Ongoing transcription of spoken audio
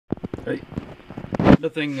Right.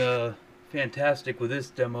 Nothing fantastic with this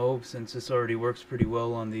demo, since this already works pretty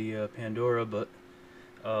well on the Pandora, but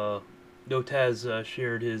Notaz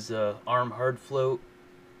shared his ARM hard float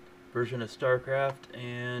version of StarCraft,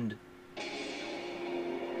 and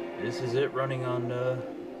this is it running on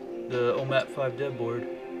the OMAP5 devboard.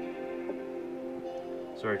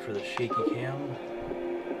 Sorry for the shaky cam.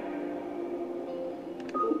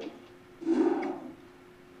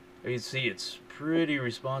 You can see it's pretty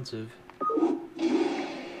responsive.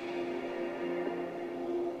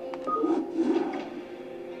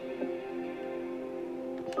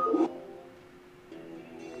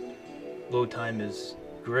 Load time is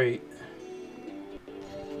great.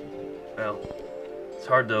 Well, it's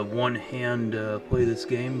hard to one hand play this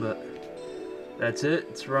game, but that's it.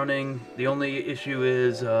 It's running. The only issue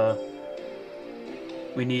is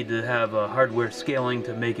we need to have hardware scaling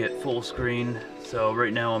to make it full screen. So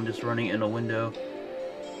right now I'm just running it in a window.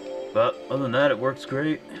 But other than that, it works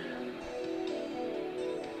great.